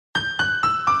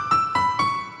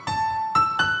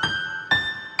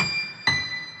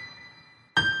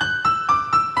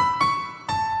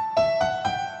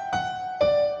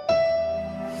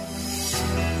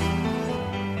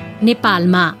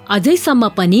नेपालमा अझैसम्म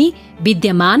पनि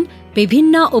विद्यमान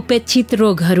विभिन्न उपेक्षित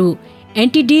रोगहरू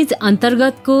एन्टिडिज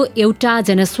अन्तर्गतको एउटा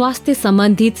जनस्वास्थ्य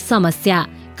सम्बन्धित समस्या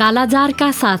कालाजारका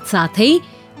साथसाथै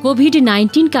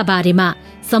कोभिड-19 का बारेमा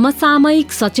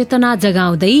समसामयिक सचेतना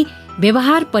जगाउँदै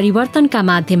व्यवहार परिवर्तनका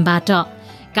माध्यमबाट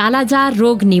कालाजार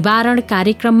रोग निवारण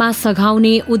कार्यक्रममा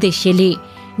सघाउने उद्देश्यले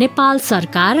नेपाल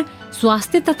सरकार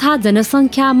स्वास्थ्य तथा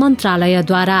जनसङ्ख्या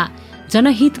मन्त्रालयद्वारा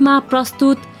जनहितमा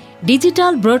प्रस्तुत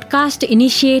digital broadcast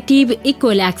initiative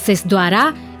equal एक्सेसद्वारा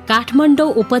Kathmandu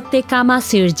उपत्यकामा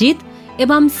सिर्जित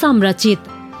एवं संरचित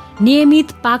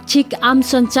नियमित पाक्षिक आम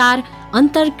सञ्चार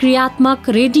अन्तर्क्रियात्मक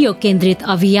रेडियो केन्द्रित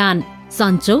अभियान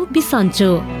सन्चो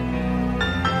बिसन्चो।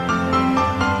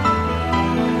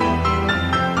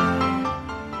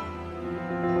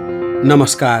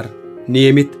 नमस्कार।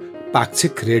 नियमित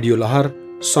पाक्षिक रेडियो लहर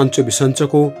सन्चो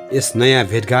बिसन्चोको यस नयाँ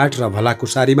भेटघाट र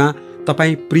भलाकुसारीमा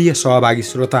तपाईँ प्रिय सहभागी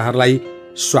श्रोताहरूलाई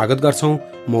स्वागत गर्छौं।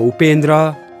 म उपेन्द्र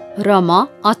र म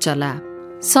अचला।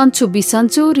 सन्चो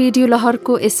बिसन्चो रेडियो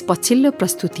लहरको यस पछिल्लो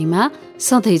प्रस्तुतिमा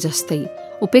सधैँ जस्तै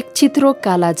उपेक्षित रोग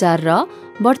कालाजार र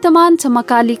वर्तमान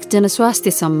समकालिक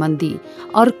जनस्वास्थ्य सम्बन्धी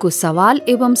अर्को सवाल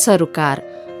एवं सरोकार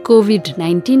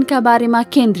कोभिड-19 का बारेमा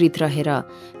केन्द्रित रहेर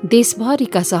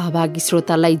देशभरिका सहभागी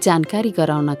श्रोतालाई जानकारी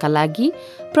गराउनका लागि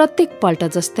प्रत्येक पल्ट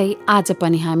जस्तै आज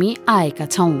पनि हामी आएका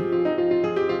छौं।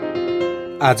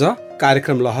 आज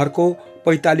कार्यक्रम लहरको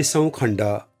 45औं खण्ड।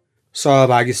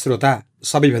 सहभागी श्रोता,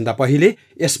 सबैभन्दा पहिले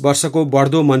यस वर्षको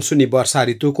बढ्दो मनसुनी वर्षा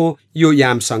ऋतुको यो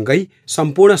यामसँगै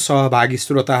सम्पूर्ण सहभागी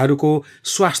श्रोताहरूको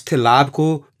स्वास्थ्य लाभको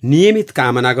नियमित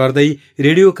कामना गर्दै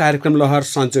रेडियो कार्यक्रम लहर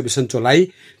सन्चो बिसन्चोलाई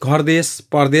घरदेश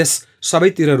परदेश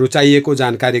सबैतिर रुचाइएको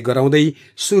जानकारी गराउँदै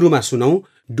सुरुमा सुनौ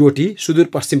डोटी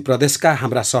सुदूरपश्चिम प्रदेशका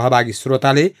हाम्रा सहभागी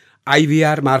श्रोताले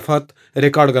आइभीआर मार्फत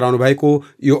रेकर्ड गराउनु भएको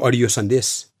यो अडियो सन्देश।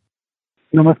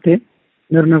 नमस्ते,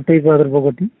 मेरो नाम टेकबहादुर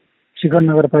बोगटी, शिखर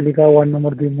नगरपालिका वार्ड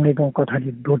नम्बर 2 मुडे गाउँ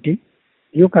कठाली डोटी।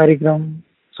 यो कार्यक्रम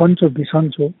सन्चो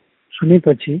बिसन्चो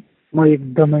सुनेपछि म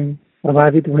एकदमै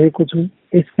प्रभावित भएको छु।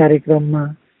 यस कार्यक्रममा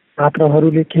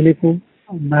छात्रहरूले खेलेको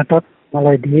नाटक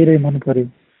मलाई धेरै मन पर्यो।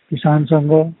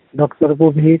 किसानसँग डाक्टरको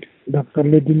भेट,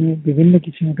 डाक्टरले दिने विभिन्न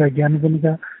किसिमका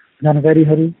ज्ञानका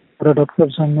जानकारीहरू र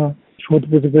डाक्टरसँग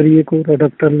सोधपुछ गरिएको र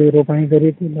डाक्टरले रोपाइँ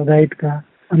गरेको लगायतका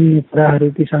अन्य कुराहरू,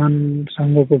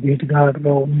 किसानसँगको भेटघाट र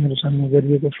उनीहरूसँग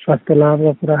गरिएको स्वास्थ्य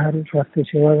लाभका कुराहरू, स्वास्थ्य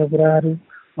सेवाका कुराहरू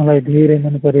मलाई धेरै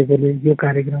मन परेकोले यो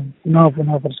कार्यक्रम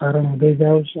पुनः प्रसारण हुँदै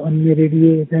जाओस्। अन्य रेडियो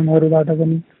एफएमहरूबाट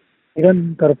पनि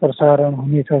निरन्तर प्रसारण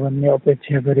हुनेछ भन्ने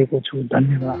अपेक्षा गरेको छु।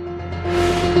 धन्यवाद।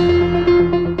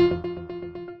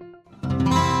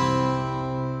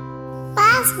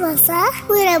 5 वर्ष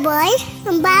पुरा भए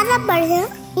 12 वर्ष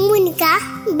मुनिका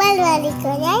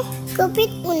बालबालिकालाई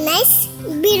कोभिड-19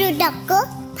 विरुद्धको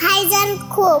फाइजर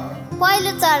खोप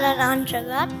पहिलो चरण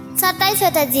अन्तर्गत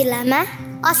 27वटा जिल्लामा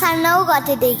असार 9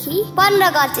 गतेदेखि 15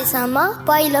 गतेसम्म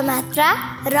पहिलो मात्रा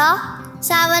र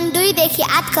साउन 2 देखि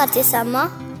 8 गतेसम्म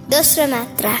दोस्रो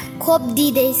मात्रा खोप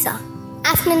दिँदैछ।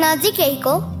 आफ्नो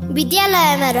नजिकैको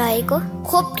विद्यालयमा रहेको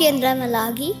खोप केन्द्रमा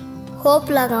लगी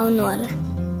खोप लगाउनुहोला।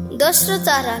 दोस्रो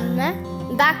चरणमा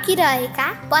बाँकी रहेका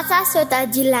 50वटा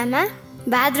जिल्लामा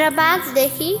भाद्र 5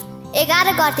 देखि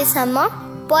 11 गतेसम्म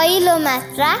पहिलो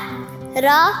मात्रा र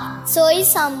सोही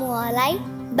समूहलाई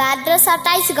भाद्र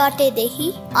 27 गतेदेखि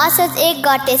असोज 1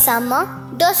 गतेसम्म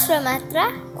दोस्रो मात्रा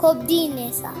खोप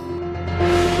दिइनेछ।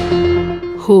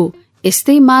 हो,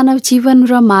 यस्तै मानव जीवन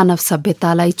र मानव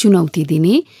सभ्यतालाई चुनौती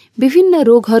दिने विभिन्न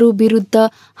रोगहरू विरुद्ध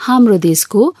हाम्रो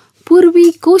देशको पूर्वी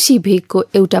कोशी भेगको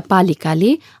एउटा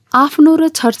पालिकाले आफ्नो र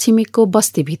छरछिमेकको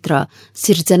बस्तीभित्र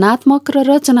सृजनात्मक र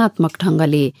रचनात्मक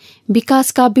ढङ्गले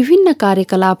विकासका विभिन्न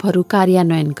कार्यकलापहरू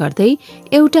कार्यान्वयन गर्दै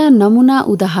एउटा नमुना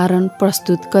उदाहरण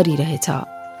प्रस्तुत गरिरहेछ।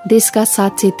 देशका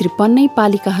 753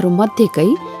 पालिकाहरू मध्येकै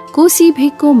कोशी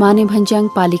भेगको मानेभन्ज्याङ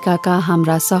पालिकाका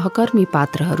हाम्रा सहकर्मी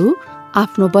पात्रहरू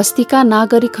आफ्नो बस्तीका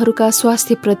नागरिकहरूका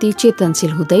स्वास्थ्यप्रति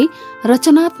चेतनशील हुँदै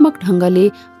रचनात्मक ढङ्गले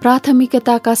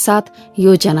प्राथमिकताका साथ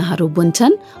योजनाहरू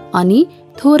बुन्छन् अनि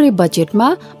थोरै बजेटमा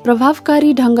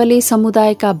प्रभावकारी ढङ्गले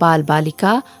समुदायका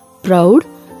बालबालिका, प्रौढ,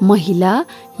 महिला,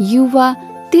 युवा,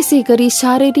 त्यसै गरी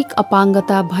शारीरिक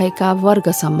अपाङ्गता भएका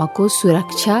वर्गसम्मको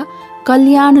सुरक्षा,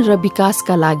 कल्याण र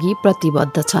विकासका लागि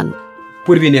प्रतिबद्ध छन्।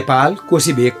 पूर्वी नेपाल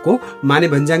कोशी भेगको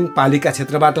मानेभन्ज्याङ पालिका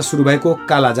क्षेत्रबाट सुरु भएको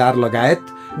कालाजार लगायत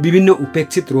विभिन्न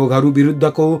उपेक्षित रोगहरू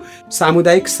विरुद्धको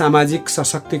सामुदायिक सामाजिक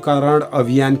सशक्तिकरण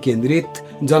अभियान केन्द्रित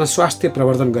जनस्वास्थ्य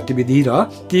प्रवर्धन गतिविधि र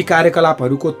ती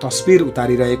कार्यकलापहरूको तस्बिर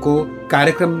उतारिरहेको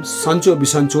कार्यक्रम सन्चो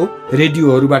बिसन्चो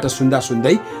रेडियोहरूबाट सुन्दा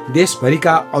सुन्दै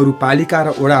देशभरिका अरू पालिका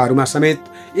र ओडाहरूमा समेत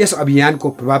यस अभियानको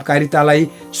प्रभावकारितालाई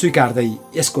स्वीकार्दै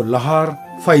यसको लहर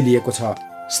फैलिएको छ।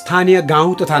 स्थानीय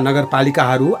गाउँ तथा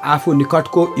नगरपालिकाहरू आफू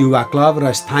निकटको युवा क्लब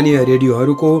र स्थानीय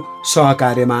रेडियोहरूको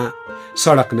सहकार्यमा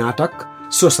सडक नाटक,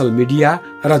 सोसल मिडिया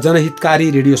र जनहितकारी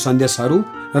रेडियो सन्देशहरू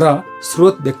र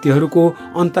स्रोत व्यक्तिहरूको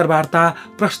अन्तर्वार्ता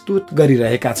प्रस्तुत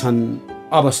गरिरहेका छन्।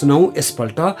 अब सुनौ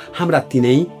यसपल्ट हाम्रा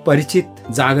तिनै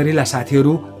परिचित जागरिला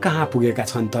साथीहरू कहाँ पुगेका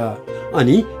छन् त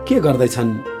अनि के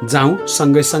गर्दैछन्। जाउँ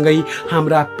सँगै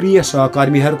हाम्रा प्रिय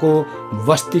सहकर्मीहरूको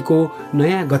बस्तीको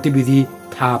नयाँ गतिविधि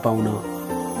थाहा पाउन।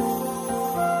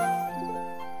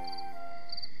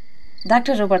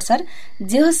 डाक्टर रोबर्ट सर,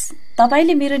 जे होस्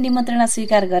तपाईले मेरो निमन्त्रणा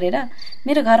स्वीकार गरेर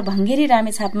मेरो घर भङ्गेरी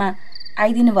रामेछापमा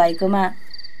आइदिनु भएकोमा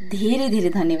धेरै धेरै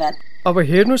धन्यवाद। अब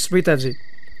हेर्नुहोस् स्मिताजी,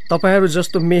 तपाईहरू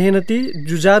जस्तो मेहनती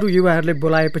जुझारु युवाहरूले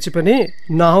बोलाएपछि पनि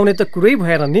नआउने त कुरै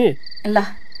भएन नि। ल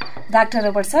डाक्टर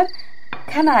रोबर्ट सर,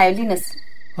 खाना आयो, लिनुहोस्।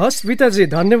 हस् स्मिताजी,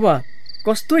 धन्यवाद।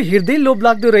 कस्तो हृदय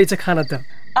लोभलाग्दो रहेछ खाना त।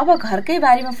 अब घरकै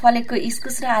बारीमा फलेको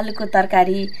इस्कुस र आलुको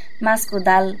तरकारी, मासको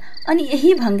दाल अनि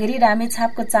यही भङ्गेरी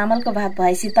रामेछापको चामलको भात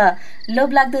भएपछि त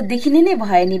लोभलाग्दो देखिने नै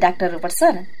भयो नि डाक्टर रोबर्ट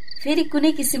सर। फेरि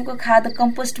कुनै किसिमको खाद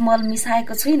कम्पोस्ट मल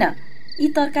मिसाएको छैन यी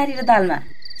तरकारी र दालमा।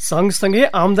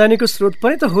 सँगसँगै आम्दानीको स्रोत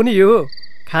पनि त हो नि यो।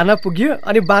 खाना पुग्यो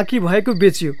अनि बाँकी भएको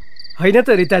बेचियो, होइन त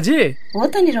रिताजी? हो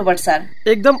त नि रोबर्ट सर,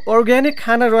 एकदम अर्ग्यानिक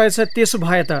खाना रहेछ त्यसो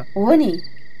भए त। हो नि।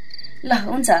 ल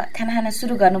हुन्छ, खाना खाना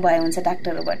सुरु गर्नुभयो हुन्छ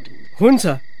डाक्टर रोबर्ट। हुन्छ।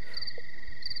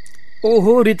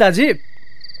 ओहो रिताजी,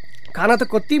 खाना त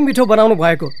कति मिठो बनाउनु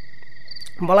भएको,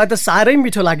 मलाई त साह्रै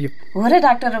मिठो लाग्यो। हो र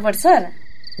डाक्टर रोबर्ट सर?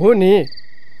 हो नि,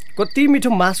 कति मिठो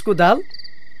मासको दाल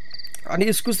अनि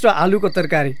इस्कुस र आलुको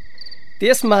तरकारी,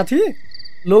 त्यसमाथि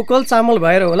लोकल चामल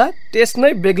भएर होला टेस्ट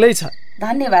नै बेग्लै छ।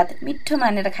 धन्यवाद मिठो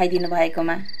मानेर खाइदिनु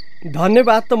भएकोमा।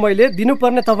 धन्यवाद त मैले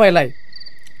दिनुपर्ने तपाईँलाई।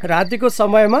 रातिको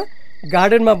समयमा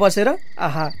गार्डनमा बसेर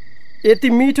आहा यति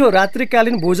मिठो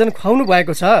रात्रिकालीन भोजन खुवाउनु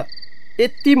भएको छ,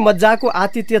 यति मजाको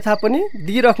आतिथ्यता पनि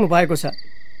दिइराख्नु भएको छ।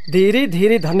 धेरै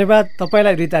धेरै धन्यवाद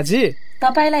तपाईँलाई रिताजी।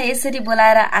 तपाईँलाई यसरी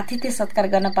बोलाएर आतिथ्य सत्कार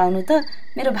गर्न पाउनु त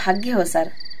मेरो भाग्य हो सर।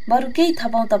 बरु केही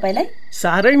थपाउँ तपाईँलाई?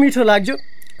 साह्रै मिठो लाग्यो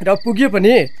र पुग्यो पनि।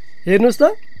 हेर्नुहोस्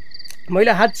त,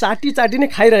 मैले हात चाटी नै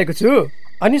खाइरहेको छु।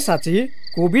 अनि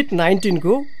साँच्चै कोभिड-19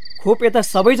 को खोप यता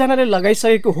सबैजनाले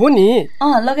लगाइसकेको हो नि?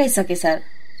 लगाइसके सर।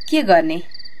 के गर्ने,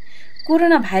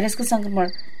 कोरोना भाइरसको संक्रमण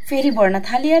फेरि बढ्न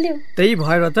थालिहाल्यो। त्यही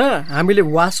भएर त हामीले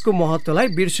वासको महत्त्वलाई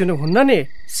बिर्सिनु हुन्न नि।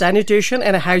 स्यानिटेसन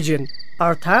एन्ड हाइजिन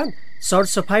अर्थात्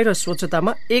सरसफाइ र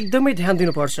स्वच्छतामा एकदमै ध्यान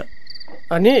दिनुपर्छ।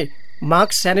 अनि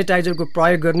मास्क, स्यानिटाइजरको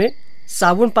प्रयोग गर्ने,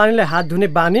 साबुन पानीले हात धुने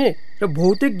बानी र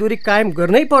भौतिक दूरी कायम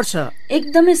गर्नै पर्छ।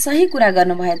 एकदमै सही कुरा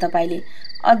गर्नुभयो तपाईँले।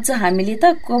 अझ हामीले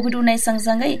त कोभिड-19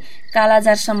 सँगसँगै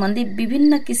कालाजार सम्बन्धी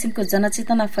विभिन्न किसिमको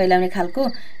जनचेतना फैलाउने खालको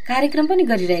कार्यक्रम पनि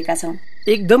गरिरहेका छौँ।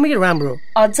 एकदमै राम्रो।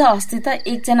 अझ अस्ति त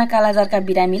एकजना कालाजारका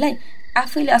बिरामीलाई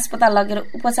आफैले अस्पताल लगेर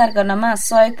उपचार गर्नमा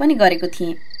सहयोग पनि गरेको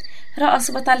थिएँ र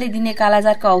अस्पतालले दिने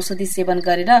कालाजारको औषधि सेवन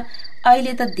गरेर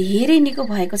अहिले त धेरै निको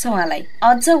भएको छ उहाँलाई।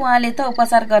 अझ उहाँले त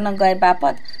उपचार गर्न गए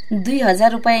बापत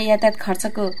 2000 रुपियाँ यातायात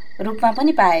खर्चको रूपमा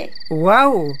पनि पाए।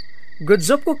 वाउ,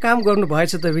 गजबको काम गर्नु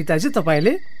भएछ त रिताजी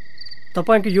तपाईँले।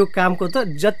 तपाईँको यो कामको त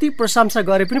जति प्रशंसा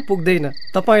गरे पनि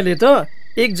पुग्दैन। तपाईँले त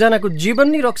एकजनाको जीवन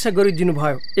नै रक्षा गरिदिनु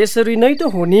भयो। यसरी नै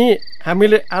त हो नि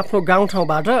हामीले आफ्नो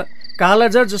गाउँठाउँबाट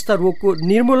कालाजार जस्ता रोगको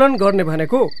निर्मूलन गर्ने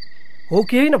भनेको, हो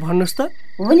कि होइन भन्नुहोस् त?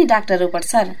 हो नि डाक्टर रोबर्ट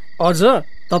सर। अझ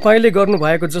तपाईँले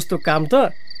गर्नुभएको जस्तो काम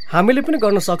त हामीले पनि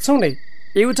गर्न सक्छौँ नै।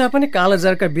 एउटा पनि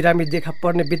कालाजारका बिरामी देखा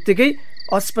पर्ने बित्तिकै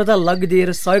अस्पताल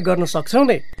लगिदिएर सहयोग गर्न सक्छौँ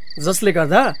नै, जसले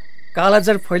गर्दा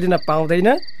कालाजार फैलिन पाउँदैन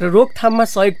र रोकथाममा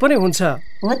सहयोग पनि हुन्छ।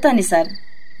 हो त नि सर।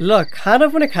 ल, खाना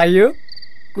पनि खाइयो,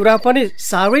 कुरा पनि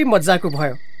साह्रै मजाको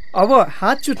भयो। अब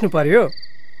हात चुट्नु पर्यो।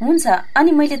 हुन्छ।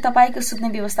 अनि मैले तपाईँको सुत्ने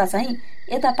व्यवस्था चाहिँ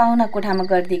यता पाहुना कोठामा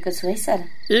गरिदिएको छु है सर।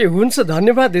 ए हुन्छ,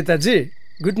 धन्यवाद रिताजी।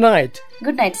 Good night.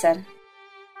 Good night sir.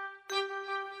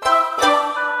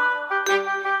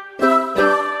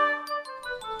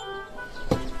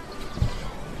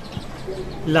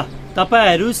 ल,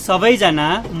 तपाईहरू सबैजना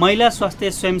महिला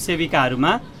स्वास्थ्य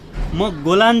स्वयंसेविकाहरूमा म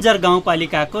गोलान्जर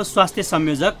गाउँपालिकाको स्वास्थ्य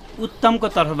संयोजक उत्तमको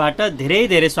तर्फबाट धेरै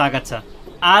धेरै स्वागत छ।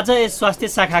 आज यस स्वास्थ्य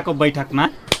शाखाको बैठकमा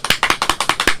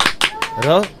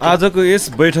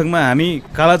हामी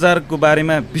कालाजारको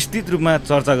बारेमा विस्तृत रूपमा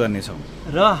चर्चा गर्नेछौँ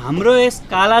र हाम्रो यस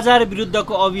कालाजार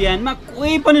विरुद्धको अभियानमा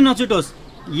कोही पनि नछुटोस्,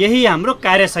 यही हाम्रो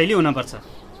कार्यशैली हुनुपर्छ।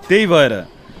 त्यही भएर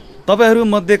तपाईहरू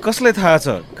मध्ये कसलाई थाहा छ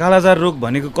कालाजार रोग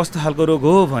भनेको कस्तो खालको रोग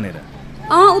हो भनेर?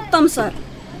 उत्तम सर,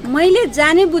 मैले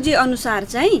जाने बुझे अनुसार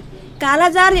चाहिँ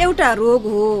कालाजार एउटा रोग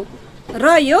हो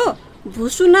र यो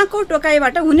भुसुनाको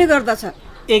टोकाइबाट हुने गर्दछ।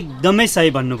 एकदमै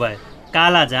सही भन्नुभयो।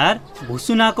 कालाजार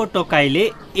भुसुनाको टोकाइले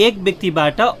एक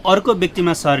व्यक्तिबाट अर्को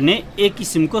व्यक्तिमा सर्ने एक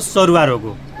किसिमको सरुवा रोग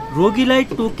हो। रोगीलाई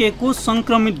टोकेको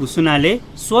संक्रमित भुसुनाले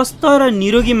स्वस्थ र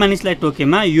निरोगी मानिसलाई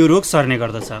टोकेमा यो रोग सर्ने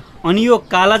गर्दछ। अनि यो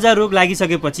कालाजार रोग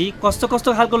लागिसकेपछि कस्तो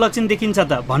कस्तो खालको लक्षण देखिन्छ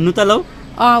त भन्नु त लौ।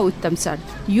 उत्तम सर,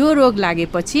 यो रोग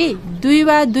लागेपछि 2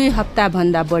 वा 2 हप्ता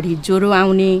भन्दा बढी ज्वरो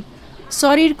आउने,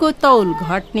 शरीरको तौल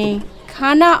घट्ने,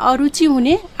 खाना अरुचि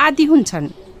हुने आदि हुन्छन्।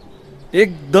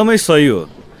 एकदमै सही हो।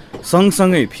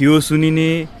 सँगसँगै फियो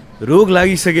सुनिने, रोग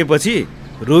लागिसकेपछि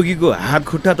रोगीको हात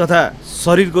खुट्टा तथा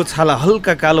शरीरको छाला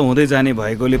हल्का कालो हुँदै जाने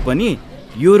भएकोले पनि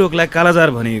यो रोगलाई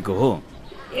कालाजार भनिएको हो।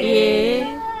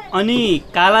 अनि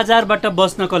कालाजारबाट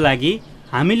बच्नको लागि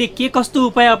हामीले के कस्तो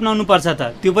उपाय अपनाउनु पर्छ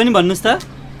त त्यो पनि भन्नुस् त।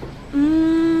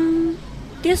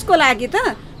 त्यसको लागि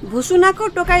त भुसुनाको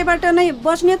टोकाइबाट नै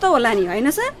बच्ने त होला नि, होइन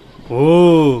सर?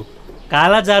 हो,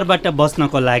 कालाजारबाट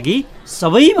बच्नको लागि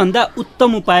सबैभन्दा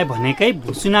उत्तम उपाय भनेकै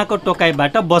भुसुनाको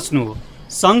टोकाइबाट बच्नु हो।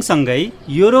 सँगसँगै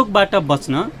यो रोगबाट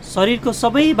बच्न शरीरको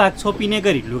सबै भाग छोपिने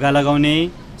गरी लुगा लगाउने,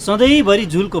 सधैँभरि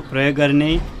झुलको प्रयोग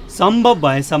गर्ने, सम्भव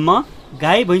भएसम्म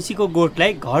गाई भैँसीको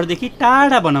गोठलाई घरदेखि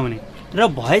टाढा बनाउने र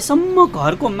भएसम्म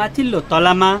घरको माथिल्लो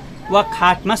तलामा वा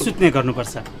खाटमा सुत्ने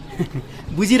गर्नुपर्छ।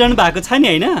 बुझिरहनु भएको छ नि,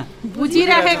 होइन?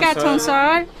 बुझिराखेका छौँ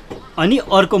सर। अनि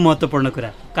अर्को महत्त्वपूर्ण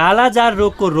कुरा, कालाजार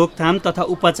रोगको रोकथाम तथा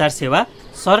उपचार सेवा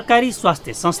सरकारी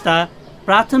स्वास्थ्य संस्था,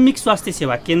 प्राथमिक स्वास्थ्य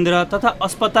सेवा केन्द्र तथा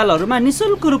अस्पतालहरूमा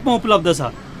निशुल्क रूपमा उपलब्ध छ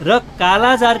र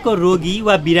कालाजारको रोगी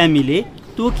वा बिरामीले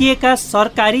तोकिएका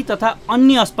सरकारी तथा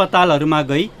अन्य अस्पतालहरूमा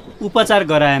गई उपचार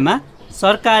गराएमा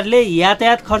सरकारले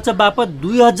यातायात खर्च बापत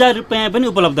 2000 रुपियाँ पनि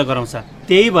उपलब्ध गराउँछ।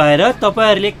 त्यही भएर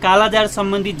तपाईँहरूले कालाजार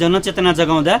सम्बन्धी जनचेतना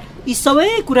जगाउँदा यी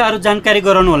सबै कुराहरू जानकारी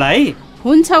गराउनु होला है।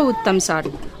 हुन्छ उत्तम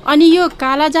सर। अनि यो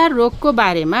कालाजार रोगको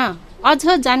बारेमा अझ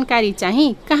जानकारी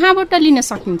चाहिँ कहाँबाट लिन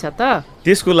सकिन्छ त?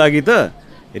 त्यसको लागि त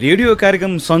रेडियो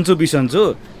कार्यक्रम सन्चो बिसन्चो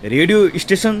रेडियो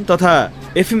स्टेसन तथा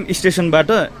एफएम स्टेसनबाट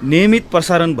नियमित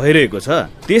प्रसारण भइरहेको छ।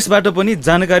 त्यसबाट पनि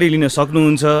जानकारी लिन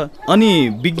सक्नुहुन्छ।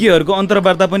 अनि विज्ञहरूको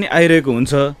अन्तर्वार्ता पनि आइरहेको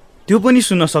हुन्छ, त्यो पनि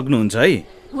सुन्न सक्नुहुन्छ है।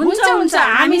 हुन्छ हुन्छ,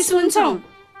 हामी सुन्छौँ।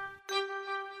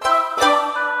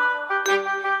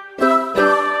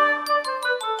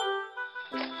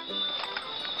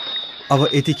 अब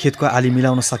यति खेतको आली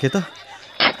मिलाउन सके त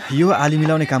यो आली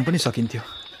मिलाउने काम पनि सकिन्थ्यो,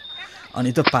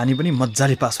 अनि त पानी पनि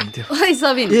मजाले पास हुन्थ्यो।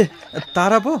 ए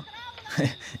तारा पो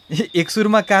एक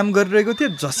सुरमा काम गरिरहेको थियो,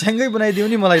 झस्याङ्गै बनाइदियो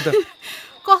नि मलाई त।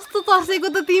 कस्तो तर्सेको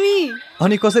त तिमी?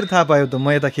 अनि कसरी थाहा पायो त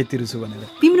म यता खेततिर छु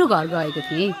भनेर? तिम्रो घर गएको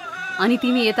थिएँ, अनि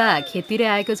तिमी यता खेततिर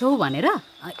आएको छौ भनेर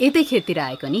यतै खेततिर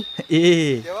आएको नि।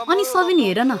 अनि सबिन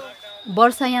हेर न,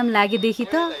 वर्षायाम लागेदेखि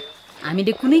त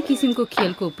हामीले कुनै किसिमको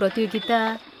खेलको प्रतियोगिता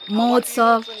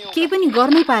महोत्सव केही पनि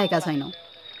गर्नै पाएका छैनौँ।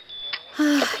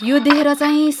 यो देखेर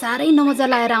चाहिँ साह्रै नमजा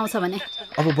लागेर आउँछ भने।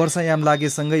 अब वर्षायाम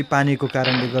लागेसँगै पानीको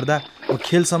कारणले गर्दा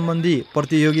खेल सम्बन्धी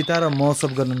प्रतियोगिता र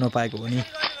महोत्सव गर्न नपाएको हो नि।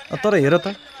 तर हेर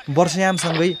त,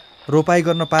 वर्षायामसँगै रोपाई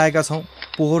गर्न पाएका छौँ।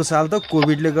 पोहोर साल त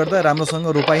कोभिडले गर्दा राम्रोसँग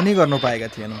रोपाई नै गर्न पाएका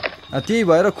थिएनौँ, त्यही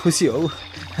भएर खुसी हौ।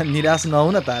 निराश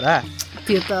नहुन तारा।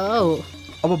 त्यो त हो।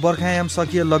 अब बर्खायाम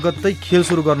सकिए लगत्तै खेल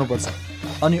सुरु गर्नुपर्छ,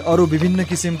 अनि अरू विभिन्न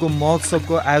किसिमको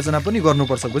महोत्सवको आयोजना पनि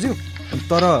गर्नुपर्छ, बुझ्यौ?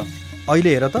 तर अहिले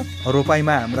हेर त,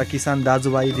 रोपाइमा हाम्रा किसान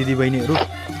दाजुभाइ दिदीबहिनीहरू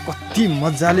कति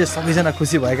मजाले सबैजना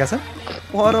खुसी भएका छन्।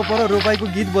 पर रोपाइको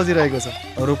गीत बजिरहेको छ,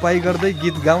 रोपाइ गर्दै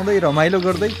गीत गाउँदै रमाइलो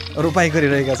गर्दै रोपाइ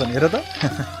गरिरहेका छन्। हेर त।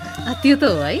 त्यो त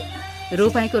हो है,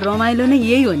 रोपाइको रमाइलो नै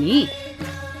यही हो नि।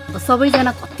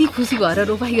 सबैजना कति खुसी भएर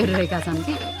रोपाइ गरिरहेका छन्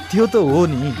कि। त्यो त हो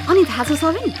नि। अनि थाहा छ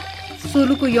सबै,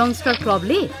 सोलुको यङ्स्टर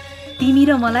क्लबले तिमी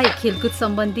र मलाई खेलकुद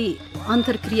सम्बन्धी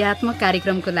अन्तर्क्रियात्मक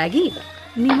कार्यक्रमको लागि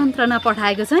निमन्त्रणा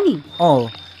पठाएको छ नि।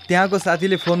 त्यहाँको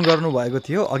साथीले फोन गर्नुभएको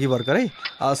थियो अघि भर्खरै।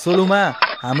 सोलुमा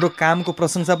हाम्रो कामको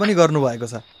प्रशंसा पनि गर्नुभएको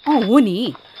छ। हो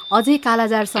नि, अझै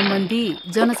कालाजार सम्बन्धी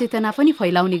जनचेतना पनि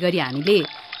फैलाउने गरी हामीले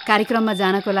कार्यक्रममा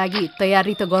जानको लागि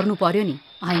तयारी त गर्नु पर्यो नि,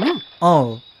 होइन?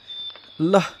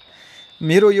 ल,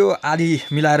 मेरो यो आली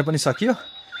मिलाएर पनि सकियो।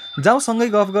 जाउँ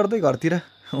सँगै गफ गर्दै घरतिर,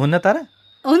 हुन्न तारा?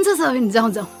 हुन्छ सबिन,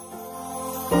 जाउँ जाउँ।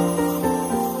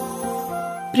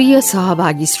 प्रिय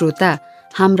सहभागी श्रोता,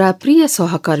 हाम्रा प्रिय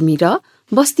सहकर्मी र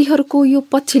बस्तीहरूको यो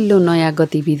पछिल्लो नयाँ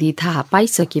गतिविधि थाहा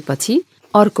पाइसकेपछि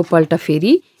अर्को पल्ट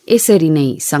फेरि यसरी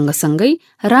नै सँगसँगै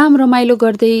राम रमाइलो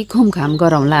गर्दै घुमघाम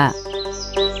गरौँला।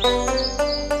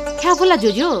 ख्याफुला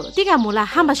जोजो तिगा मुला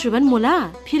हाम्बा सुबन मुला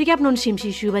फिरक्याप नोन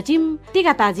सिमसी सुबचिम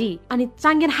तिगा ताजी अनि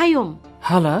चाङ्गेन हायोम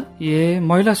हाला ये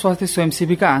महिला स्वास्थ्य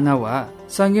स्वयंसेविका आङा वा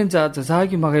सांगेन जा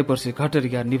जजागी मगाई पर्से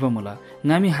घटरिगा निबमुला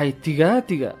नामी हाई तिगा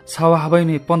छावा हबै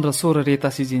नै 15-16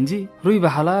 रेतासी जिन्जी रुई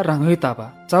बहाला रंगै ताबा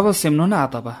चाबा सेमनो न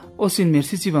आताबा ओसिन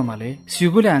मेर्सी चिबामाले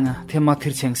सिगुले आङा थेमा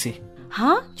थिरछेंसी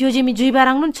हा जोजेमी जुइबा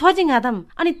रंगनुन छजिङ आदम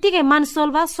अनि तिगै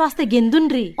मानसोलबा स्वास्थ्य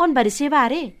गेन्दुनरी ओनबारी सेवा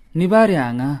रे निबारे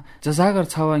आङा जजागर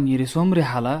छावा ङिरे सोमरे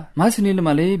हाला माछि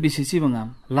निलमाले बिसिछि बंगाम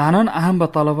लानन आहम्बा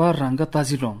तलबार रंग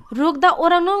ताजिलोम रोगदा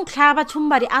ओरानुन ख्लाबा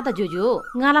छुम्बारी आदा जोजो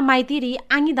ngaला माइतिरी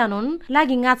आङि दानुन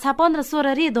लागि ngaछा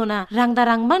 15-16 रे दोना रंगदा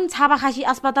रंगमन छाबा खासी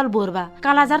अस्पताल बोरबा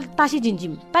कालाजार तासी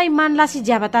जिन्जिम ताइ मानलासी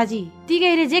ज्याबा ताजी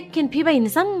तिगैरे जेक्केन फिबा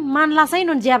हिनसं मानलासै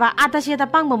नुन ज्याबा आदा सेता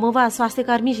पाङबा मोबा स्वास्थ्य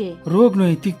कर्मी से रोग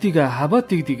नै तिक्तिगा हाबा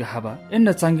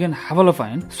एन्ना चांगेन हाबला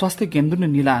फाइन स्वास्थ्य केन्द्र ने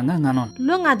निला आङा nganon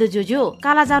लोङ आदो जोजो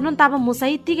कालाजार नुन ताबा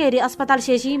मुसै तिगैरे अस्पताल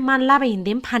सेसी मानलाबा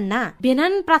हिन्देम फान्ना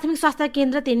बेनन प्राथमिक स्वास्थ्य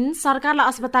केन्द्र तिन सरकारला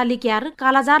अस्पताल क्यार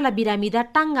कालाजारला बिरामीदा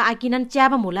टाङ्गा आकिनन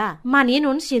च्याबा मुला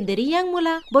मानिनुन सेन्देरी याङ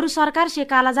मुला बरु सरकार से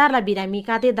कालाजारला बिरामी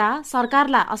कादेदा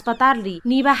सरकारला अस्पताल रि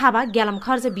निबा हाबा ग्यालम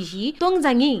खर्च बिसी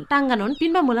तोङजाङी टाङ्गानुन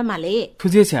पिनबा मुला माले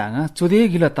खुजे छ्याङा चोदे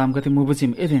गिला तामगति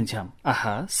मुबजिम एदेन छ्याम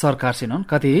आहा सरकार सेनन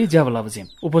कते ज्याबला बजिम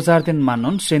उपचार दिन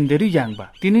मानन सेन्देरी याङबा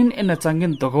तिनिन एना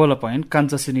चांगेन दगवला पॉइंट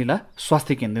काञ्चसिनीला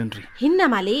स्वास्थ्य केन्द्र रि हिन्ना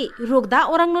माले रोगदा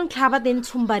ओराङनुन ख्लाबा दिन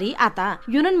छुम्बारी आता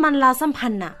युनन मनलासम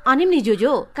फान्ना अनिम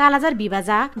निजोजो कालाजार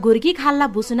बिबाजा गोर्की खाल्ला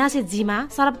बुसुना से जिमा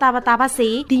सरब ताबा से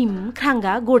दिम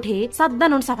खांगा गोठे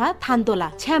सद्दानुन सफा थान्तोला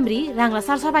छ्यामरी राङ्ला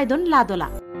सरसफाइदुन लादोला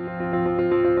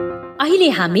अहिले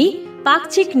हामी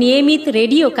पाक्षिक नियमित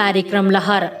रेडियो कार्यक्रम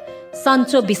लहर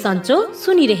सन्चो बिसन्चो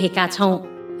सुनिरहेका छौं।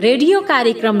 रेडियो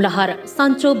कार्यक्रम लहर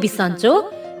सन्चो बिसन्चो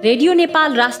रेडियो नेपाल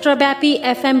राष्ट्रव्यापी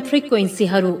एफएम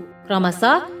फ्रिक्वेन्सीहरू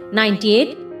क्रमशः 98,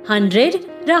 100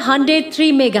 र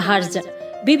 103 मेगाहर्ज,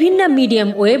 विभिन्न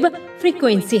मिडियम वेब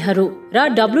फ्रिक्वेन्सीहरू र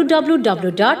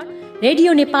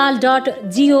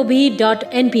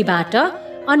www.radionepal.gov.np बाट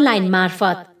अनलाइन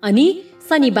मार्फत अनि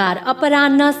शनिबार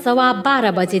अपराह्न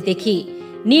 12:15 बजेदेखि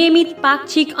नियमित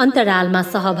पाक्षिक अन्तरालमा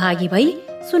सहभागी भई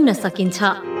सुन्न सकिन्छ।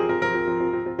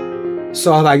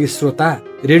 सहभागी श्रोता,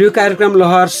 रेडियो कार्यक्रम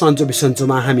लहर सन्चो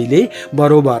बिसन्चोमा हामीले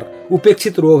बरोबर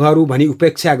उपेक्षित रोगहरू भनी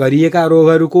उपेक्षा गरिएका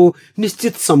रोगहरूको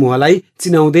निश्चित समूहलाई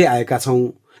चिनाउँदै आएका छौं,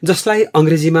 जसलाई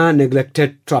अंग्रेजीमा नेग्लेक्टेड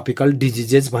ट्रपिकल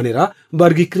डिजिजेज भनेर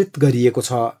वर्गीकृत गरिएको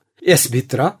छ।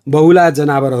 यसभित्र बहुला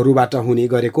जनावरहरूबाट हुने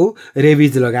गरेको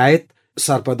रेबिज लगायत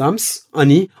सर्पदम्स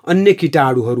अनि अन्य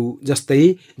कीटाणुहरू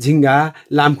जस्तै झिंगा,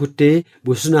 लामखुट्टे,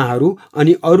 भुसुनाहरू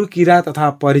अनि अरू किरा तथा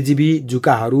परजीवी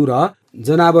जुकाहरू र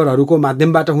जनावरहरूको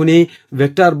माध्यमबाट हुने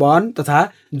भेक्टर बर्न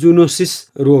तथा जुनोसिस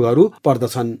रोगहरू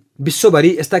पर्दछन्। विश्वभरि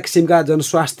यस्ता किसिमका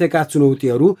जनस्वास्थ्यका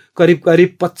चुनौतीहरू करिब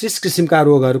 25 किसिमका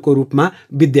रोगहरूको रूपमा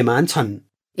विद्यमान छन्।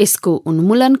 यसको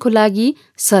उन्मूलनको लागि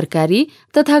सरकारी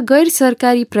तथा गैर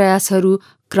सरकारी प्रयासहरू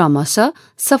क्रमशः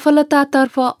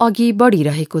सफलतातर्फ अघि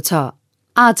बढिरहेको छ।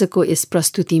 आजको यस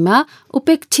प्रस्तुतिमा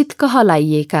उपेक्षित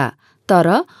कहलाइएका तर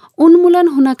उन्मूलन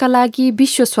हुनका लागि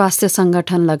विश्व स्वास्थ्य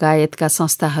संगठन लगायतका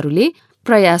संस्थाहरूले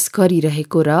प्रयास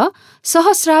गरिरहेको र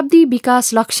सहस्राब्दी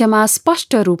विकास लक्ष्यमा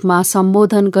स्पष्ट रूपमा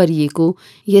सम्बोधन गरिएको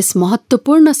यस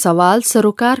महत्त्वपूर्ण सवाल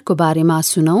सरोकारको बारेमा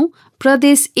सुनौ।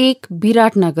 प्रदेश 1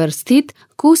 विराटनगर स्थित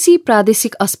कोशी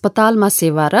प्रादेशिक अस्पतालमा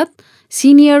सेवारत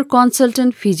senior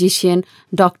consultant physician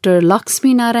doctor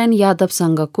Laxminarayan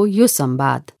यादवसँगको यो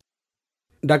संवाद।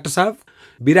 डाक्टर साहब,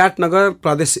 विराटनगर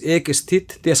प्रदेश 1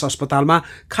 स्थित त्यस अस्पतालमा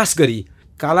खास गरी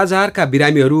कालाजारका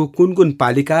बिरामीहरू कुन कुन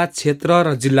पालिका, क्षेत्र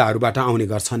र जिल्लाहरूबाट आउने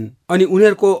गर्छन् अनि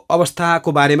उनीहरूको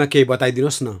अवस्थाको बारेमा केही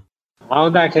बताइदिनुहोस् न।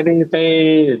 आउँदाखेरि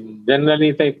चाहिँ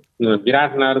जेनरली चाहिँ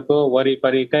विराटनगरको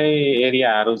वरिपरिकै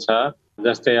एरियाहरू छ।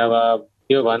 जस्तै अब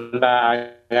यो भन्दा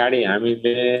अगाडि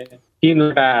हामीले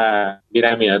 3वटा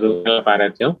बिरामीहरू फेला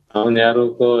पारेका थियौँ।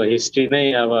 उनीहरूको हिस्ट्री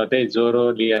नै अब त्यही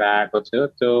ज्वरो लिएर आएको थियो।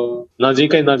 त्यो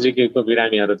नजिकैको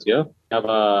बिरामीहरू थियो। अब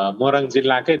मोरङ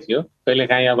जिल्लाकै थियो।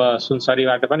 कहिलेकाहीँ अब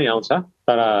सुनसरीबाट पनि आउँछ,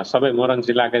 तर सबै मोरङ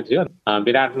जिल्लाकै थियो।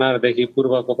 विराटनगरदेखि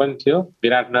पूर्वको पनि थियो,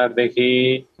 विराटनगरदेखि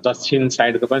दक्षिण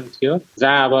साइडको पनि थियो,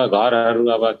 जहाँ अब घरहरू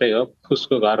अब त्यही हो,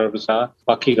 फुसको घरहरू छ,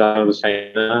 पक्की घरहरू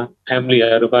छैन।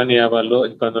 फ्यामिलीहरू पनि अब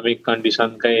लो इकोनोमिक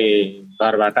कन्डिसनकै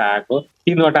घरबाट आएको।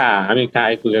 3वटा हामी कहाँ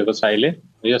आइपुगेको छ अहिले।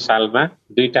 यो सालमा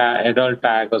 2टा एडल्ट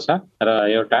आएको छ र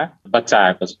एउटा बच्चा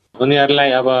आएको छ।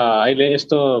 उनीहरूलाई अब अहिले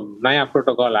यस्तो नयाँ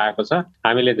प्रोटोकल आएको छ,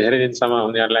 हामीले धेरै दिनसम्म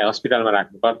उनीहरूलाई हस्पिटलमा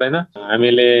राख्नु पर्दैन।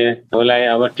 हामीले उसलाई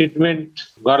अब ट्रिटमेन्ट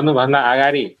गर्नुभन्दा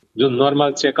अगाडि जुन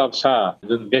नर्मल चेकअप छ,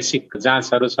 जुन बेसिक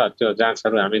जाँचहरू छ, त्यो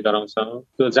जाँचहरू हामी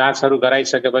गराउँछौँ। त्यो जाँचहरू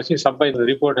गराइसकेपछि सबै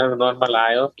रिपोर्टहरू नर्मल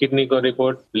आयो, किडनीको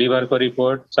रिपोर्ट, लिभरको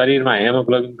रिपोर्ट, शरीरमा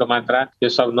हेमोग्लोबिनको मात्रा, यो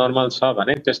सब नर्मल छ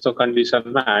भने त्यस्तो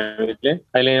कन्डिसनमा हामीले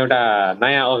अहिले एउटा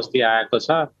नयाँ औषधि आएको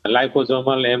छ,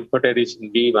 लाइपोजोमल एम्फोटेरिसिन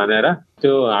बी भनेर।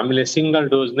 त्यो हामीले सिंगल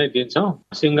डोज नै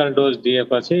दिन्छौँ। सिंगल डोज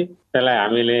दिएपछि त्यसलाई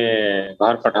हामीले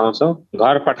घर पठाउँछौँ।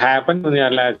 घर पठाए पनि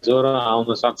उनीहरूलाई ज्वरो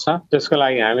आउन सक्छ, त्यसको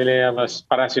लागि हामीले अब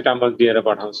प्यारासिटामोल दिएर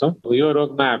पठाउँछौँ। यो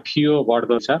रोगमा फियो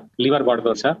बढ्दो छ, लिभर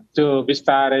बढ्दो छ, त्यो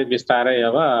बिस्तारै बिस्तारै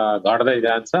अब घट्दै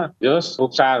जान्छ, जस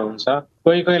उपचार हुन्छ।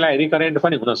 कोहीलाई रिकरेन्ट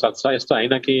पनि हुन सक्छ, यस्तो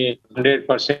होइन कि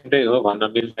 100% हो भन्न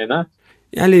मिल्दैन।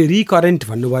 यहाँले रिकरेन्ट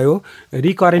भन्नुभयो,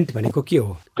 रिकरेन्ट भनेको के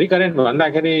हो? रिकरेन्ट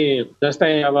भन्दाखेरि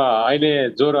जस्तै अब अहिले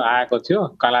ज्वरो आएको थियो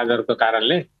कालाज्वरको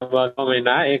कारणले, अब 9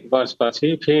 महिना 1 वर्षपछि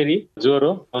फेरि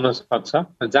ज्वरो हुन सक्छ।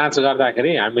 जाँच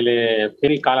गर्दाखेरि हामीले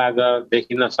फेरि कालाज्वर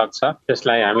देखिन सक्छ,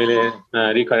 त्यसलाई हामीले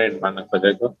रिकरेन्ट भन्न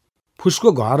खोजेको।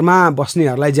 फुसको घरमा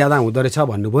बस्नेहरूलाई ज्यादा हुँदो रहेछ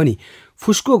भन्नुभयो नि,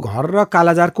 फुसको घर र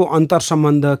कालाजारको अन्तर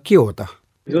सम्बन्ध के हो त?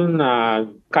 जुन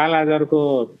कालाज्वरको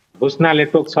भुस्नाले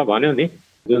टोक्छ भन्यो नि,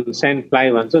 जुन सेन्ट फ्लाई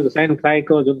भन्छ, सेन्ट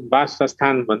फ्लाईको जुन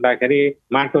वासस्थान भन्दाखेरि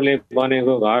माटोले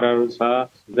बनेको घरहरू छ,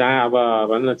 जहाँ अब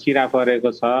भन्न चिरा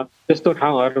परेको छ, त्यस्तो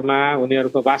ठाउँहरूमा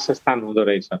उनीहरूको वासस्थान हुँदो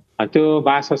रहेछ। त्यो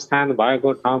वासस्थान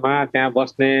भएको ठाउँमा त्यहाँ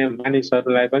बस्ने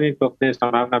मानिसहरूलाई पनि टोक्ने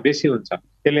सम्भावना बेसी हुन्छ।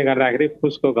 त्यसले गर्दाखेरि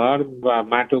फुसको घर वा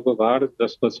माटोको घर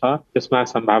जसको छ त्यसमा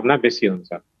सम्भावना बेसी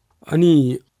हुन्छ। अनि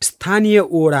स्थानीय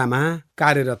ओडामा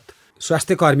कार्यरत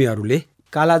स्वास्थ्य कर्मीहरूले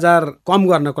कालाजार कम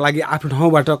गर्नको लागि आफ्नो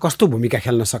ठाउँबाट कस्तो भूमिका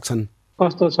खेल्न सक्छन्?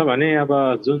 कस्तो छ भने अब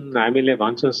जुन हामीले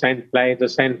भन्छौँ सेन्ट फ्लाई, त्यो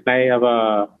सेन्ट फ्लाई अब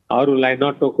अरूलाई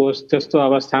नटोकोस्, त्यस्तो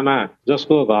अवस्थामा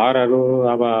जसको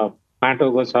घरहरू अब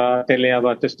माटोको छ, त्यसले अब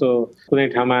त्यस्तो कुनै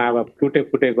ठाउँमा अब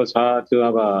फुटेको छ, त्यो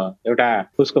अब एउटा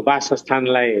उसको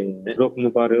वासस्थानलाई रोक्नु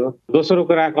पर्यो। दोस्रो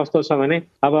कुरा कस्तो छ भने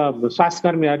अब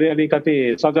स्वास्थ्यकर्मीहरूले अलिकति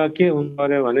सजग के हुनु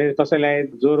पर्यो भने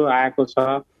कसैलाई ज्वरो आएको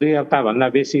छ, 2 हप्ताभन्दा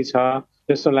बेसी छ,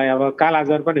 त्यस्तोलाई अब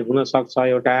कालाजार पनि हुन सक्छ,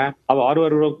 एउटा अब अरू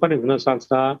रोग पनि हुन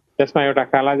सक्छ, त्यसमा एउटा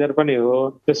कालाजार पनि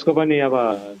हो। त्यसको पनि अब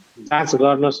जाँच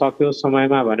गर्न सक्यो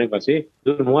समयमा भनेपछि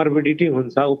जुन मोर्बिडिटी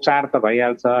हुन्छ उपचार त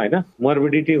भइहाल्छ होइन।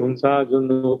 मोर्बिडिटी हुन्छ, जुन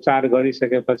उपचार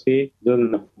गरिसकेपछि जुन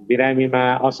बिरामीमा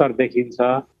असर देखिन्छ,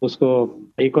 उसको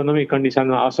इकोनोमिक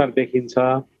कन्डिसनमा असर देखिन्छ,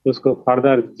 उसको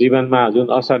फर्दर जीवनमा जुन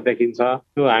असर देखिन्छ,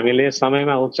 त्यो हामीले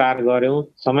समयमा उपचार गर्यौँ,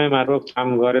 समयमा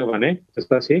रोकथाम गर्यौँ भने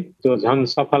त्यसपछि त्यो झन्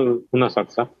सफल हुन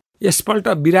सक्छ। यसपल्ट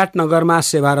विराटनगरमा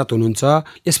सेवारत हुनुहुन्छ,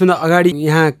 यसभन्दा अगाडि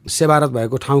यहाँ सेवारत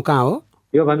भएको ठाउँ कहाँ हो?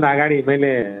 योभन्दा अगाडि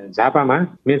मैले झापामा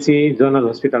मेची जोनल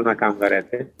हस्पिटलमा काम गरेको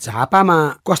थिएँ। झापामा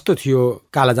कस्तो थियो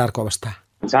कालाजारको अवस्था?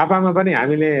 झापामा पनि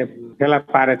हामीले फेला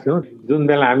पारेको थियौँ। जुन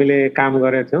बेला हामीले काम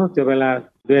गरेको थियौँ त्यो बेला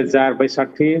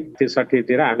 2062-63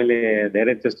 तिर हामीले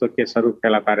धेरै त्यस्तो केसहरू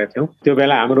फेला पारेको थियौँ। त्यो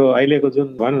बेला हाम्रो अहिलेको जुन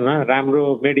भनौँ न राम्रो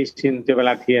मेडिसिन त्यो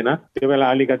बेला थिएन। त्यो बेला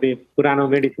अलिकति पुरानो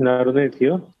मेडिसिनहरू नै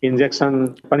थियो, इन्जेक्सन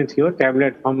पनि थियो,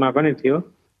 ट्याब्लेट फर्ममा पनि थियो,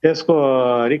 त्यसको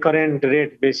रिकरेन्ट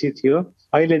रेट बेसी थियो।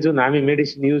 अहिले जुन हामी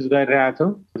मेडिसिन युज गरिरहेका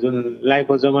छौँ, जुन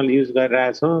लाइपोजोमल युज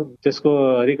गरिरहेका छौँ, त्यसको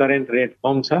रिकरेन्ट रेट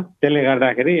कम छ। त्यसले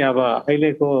गर्दाखेरि अब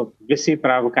अहिलेको बेसी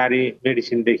प्रभावकारी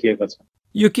मेडिसिन देखिएको छ।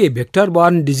 यो के भेक्टर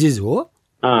बर्न डिजिज हो?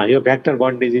 यो भेक्टर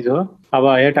बर्न डिजिज हो। अब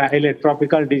एउटा अहिले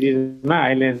ट्रपिकल डिजिजमा,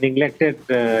 अहिले निग्लेक्टेड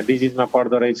डिजिजमा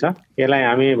पर्दो रहेछ। यसलाई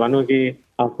हामी भनौँ कि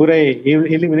पुरै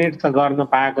इलिमिनेट त गर्न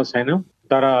पाएको छैनौँ,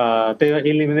 तर त्यो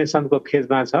इलिमिनेसनको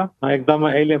फेजमा छ। एकदम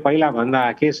अहिले पहिलाभन्दा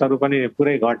केसहरू पनि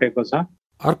पुरै घटेको छ।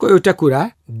 अर्को एउटा कुरा,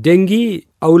 डेङ्गी,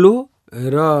 औलो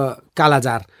र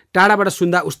कालाजार टाढाबाट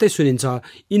सुन्दा उस्तै सुनिन्छ,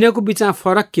 यिनीहरूको बिचमा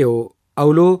फरक के हो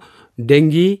औलो,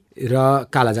 डेङ्गी र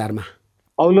कालाजारमा?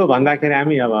 औलो भन्दाखेरि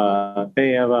हामी अब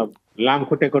त्यही अब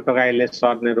लामखुट्टेको टोकाइले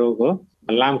सर्ने रोग हो।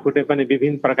 लामखुट्टे पनि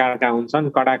विभिन्न प्रकारका हुन्छन्,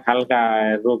 कडा खालका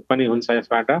रोग पनि हुन्छ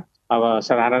यसबाट, अब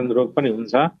साधारण रोग पनि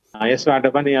हुन्छ, यसबाट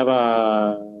पनि अब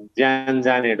ज्यान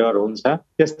जाने डर हुन्छ।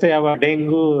 त्यस्तै अब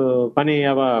डेङ्गु पनि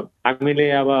अब हामीले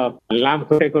अब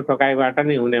लामखुट्टेको टोकाइबाट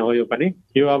नै हुने हो। यो पनि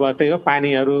यो अब त्यही हो,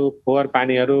 पानीहरू फोहोर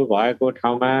पानीहरू भएको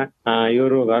ठाउँमा यो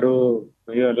रोगहरू,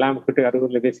 यो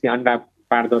लामखुट्टेहरूले बेसी अन्डा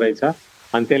पार्दो रहेछ।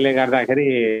 अनि त्यसले गर्दाखेरि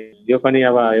यो पनि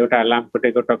अब एउटा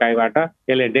लामखुट्टेको टोकाइबाट,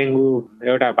 यसले डेङ्गु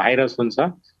एउटा भाइरस हुन्छ,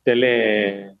 त्यसले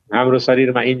हाम्रो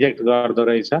शरीरमा इन्जेक्ट गर्दो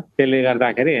रहेछ। त्यसले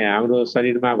गर्दाखेरि हाम्रो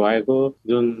शरीरमा भएको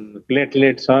जुन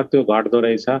प्लेटलेट छ त्यो घट्दो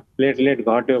रहेछ। प्लेटलेट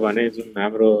घट्यो भने जुन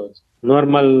हाम्रो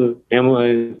नर्मल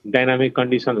डाइनामिक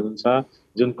कन्डिसन हुन्छ,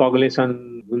 जुन कोगुलेसन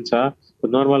हुन्छ,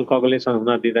 नर्मल कोगुलेसन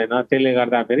हुन दिँदैन। त्यसले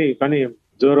गर्दाखेरि पनि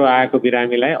ज्वरो आएको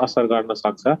बिरामीलाई असर गर्न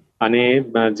सक्छ अनि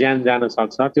ज्यान जान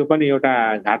सक्छ। त्यो पनि एउटा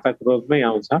घातक रोगमै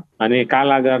आउँछ। अनि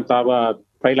कालाजार त अब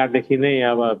पहिलादेखि नै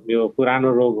अब यो पुरानो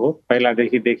रोग हो,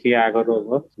 पहिलादेखि देखिआएको रोग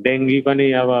हो। डेङ्गी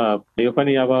पनि अब यो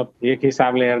पनि अब एक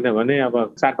हिसाबले हेर्ने भने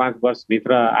अब 4-5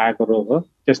 वर्षभित्र आएको रोग हो।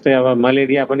 त्यस्तै अब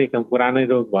मलेरिया पनि पुरानै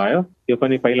रोग भयो, यो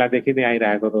पनि पहिलादेखि नै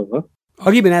आइरहेको रोग हो।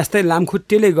 अघि भने जस्तै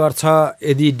लामखुट्टेले गर्छ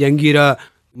यदि डेङ्गी र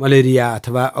मलेरिया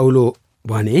अथवा औलो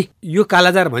भने, यो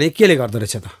कालाजार भने केले गर्दो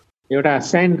रहेछ त? एउटा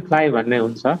सेन्ड फ्लाइ भन्ने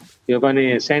हुन्छ, यो पनि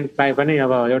सेन्ड फ्लाइ पनि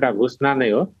अब एउटा घुस्ना नै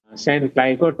हो। सेन्ड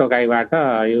फ्लाइको टोकाइबाट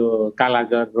यो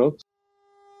कालाजर रोग।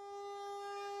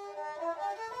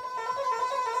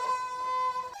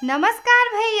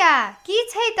 नमस्कार भैया, की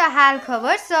छै त हाल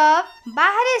खबर सब?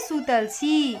 बाहरे सुतल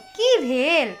छी की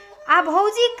भेल? आ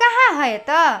भौजी कहाँ है त?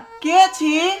 के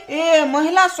छी? ए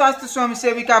महिला स्वास्थ्य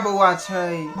स्वयंसेविका बौआ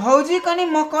छै। भौजी कनी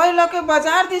मकई लके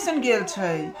बाजार दिसन गेल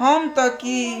छै। हम त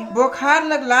की बोखार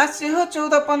लगला सेहो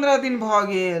 14-15 दिन भ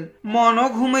गेल। मनो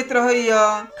घुमैत रहैया,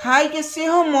 खाय के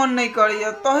सेहो मन नहीं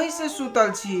करैया, तही से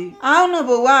सुतल छी। आओ न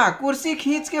बौआ, कुर्सी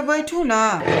खींच के बैठू न।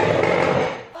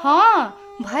 हाँ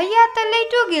भैया त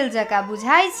लेटो गेल जका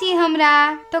बुझाई छी हमरा।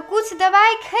 त कुछ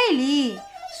दवाई खैली?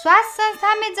 स्वास्थ्य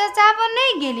संस्था में जचाबो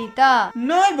नहीं गेली त?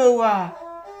 नहीं बौआ,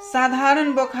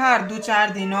 साधारण बोखार 2-4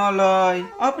 दिन अलय।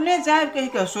 अपने जाब कह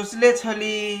के सोचले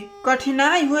छली,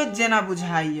 कठिनाई होइत जेना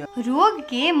बुझाइय। रोग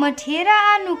के मठेरा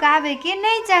आ नुकावे के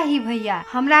नहीं चाही भैया।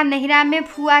 हमरा नहिरा में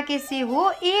फुआ के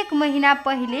सेहो 1 महीना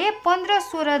पहले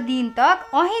 15-16 दिन तक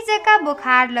अही जका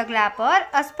बुखार लगला पर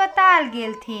अस्पताल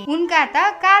गेल थी। उनका त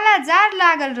काला जार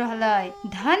लागल रहलै।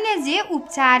 धन्य जे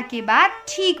उपचार के बाद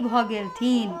ठीक भ गेल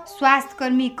थिन। स्वास्थ्य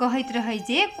कर्मी कहैत रहे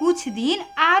जे कुछ दिन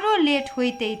आरो लेट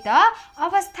होइते त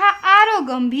अवस्था आरो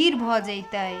गंभीर भ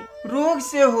जैतै। रोग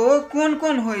से हो कोन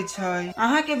कोन होय छै?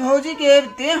 अहाँ के भौजी के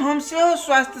एबते हम सेहो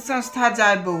स्वास्थ्य संस्था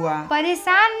जाय बौआ।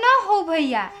 परेशान न हो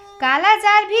भैया, काला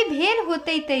जार भी भेल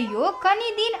होते तैयो कनी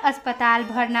दिन अस्पताल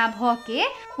भरना भ के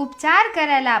उपचार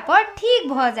करेला पर ठीक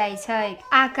भ जाय छै।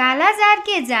 आ काला जार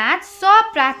के जांच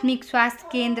सब प्राथमिक स्वास्थ्य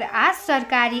केंद्र आ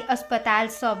सरकारी अस्पताल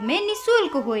सब में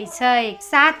निशुल्क होय छै।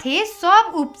 साथे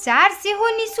सब उपचार सेहो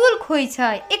निशुल्क होय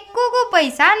छै, एक्को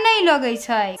पैसा नहीं लगे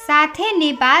छै। साथे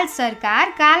नेपाल सरकार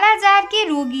काला जार के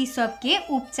रोगी सब के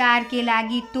उपचार के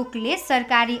लागी टोकले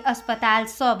सरकारी अस्पताल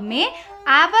सब में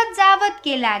आवत जावत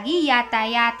के लागी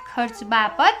यातायात खर्च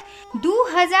बापत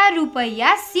 2000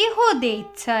 रुपैया सेहो दैत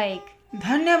छै।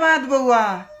 धन्यवाद बौआ,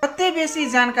 कते बेसी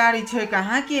जानकारी छै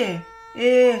कहाँ के।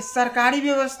 ए सरकारी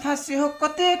व्यवस्था सेहो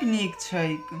कतेक नीक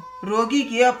छैक। रोगी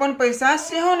के अपन पैसा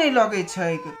सेहो नहीं लगे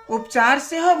छैक, उपचार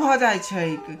सेहो भ जाय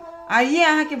छैक। आइए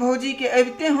अहाँ के भौजी के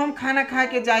अबते हम खाना खा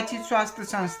के जाय छी स्वास्थ्य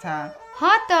संस्था।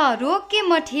 हाँ त रोग के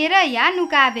मठेरा या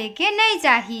नुकाबे के नहीं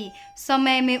चाही।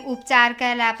 समय में उपचार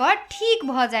कैला पर ठीक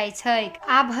भ जाय छै।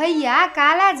 आ भैया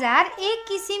काला जार एक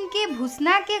किसिम के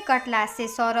भूसना के कटला से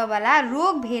सर वाला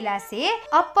रोग भेला से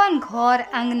अपन घर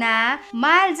अंगना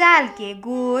माल जाल के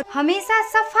गोड़ हमेशा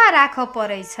सफा राख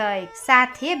पड़े छै।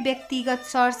 साथे व्यक्तिगत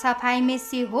सर सफाई में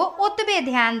सेहो ओतबे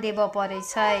ध्यान देव पड़े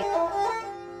छै।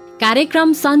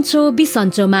 कार्यक्रम सन्चो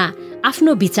बिसन्चोमा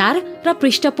आफ्नो विचार र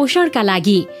पृष्ठपोषणका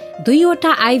लागि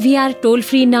 2वटा आइभीआर टोल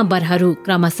फ्री नम्बरहरू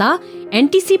क्रमशः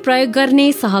एनटिसी प्रयोग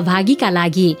गर्ने सहभागीका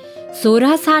लागि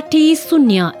 1660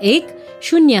 01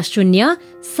 00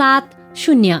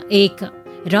 701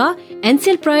 र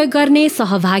एनसेल प्रयोग गर्ने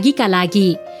सहभागीका लागि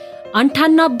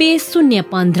 98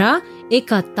 015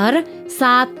 71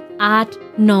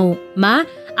 789 मा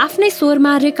आफ्नै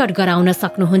स्वरमा रेकर्ड गराउन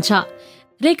सक्नुहुन्छ।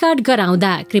 रेकर्ड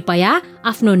गराउँदा कृपया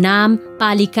आफ्नो नाम,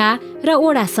 पालिका र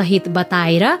ओडा सहित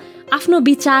बताएर आफ्नो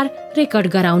विचार रेकर्ड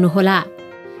गराउनुहोला।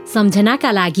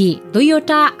 सम्झनाका लागि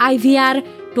 2वटा आइभीआर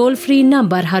टोल फ्री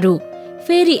नम्बरहरू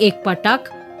फेरि एकपटक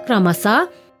क्रमशः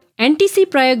एनटिसी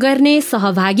प्रयोग गर्ने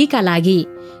सहभागीका लागि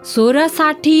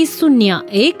 1660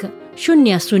 01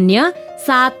 00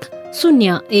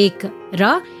 701 र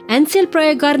एनसेल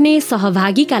प्रयोग गर्ने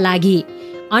सहभागीका लागि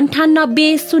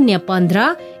 98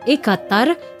 015 71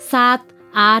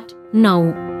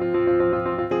 789।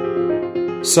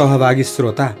 सहभागी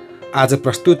श्रोता, आज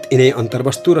प्रस्तुत यिनै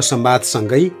अन्तर्वस्तु र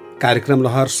संवादसँगै कार्यक्रम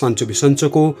लहर सन्चो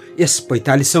बिसन्चोको यस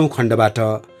 45औं खण्डबाट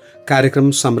कार्यक्रम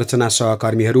संरचना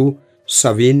सहकर्मीहरू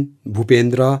सबिन,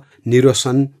 भूपेन्द्र,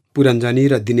 निरोशन, पुरञ्जनी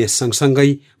र दिनेश सँगसँगै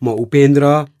म उपेन्द्र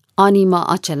अनि म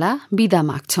अचला बिदा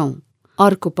माग्छौं।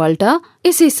 अर्को पल्ट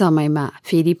यसै समयमा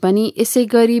फेरि पनि यसै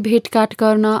गरी भेटघाट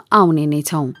गर्न आउने नै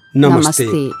छौं।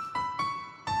 नमस्ते।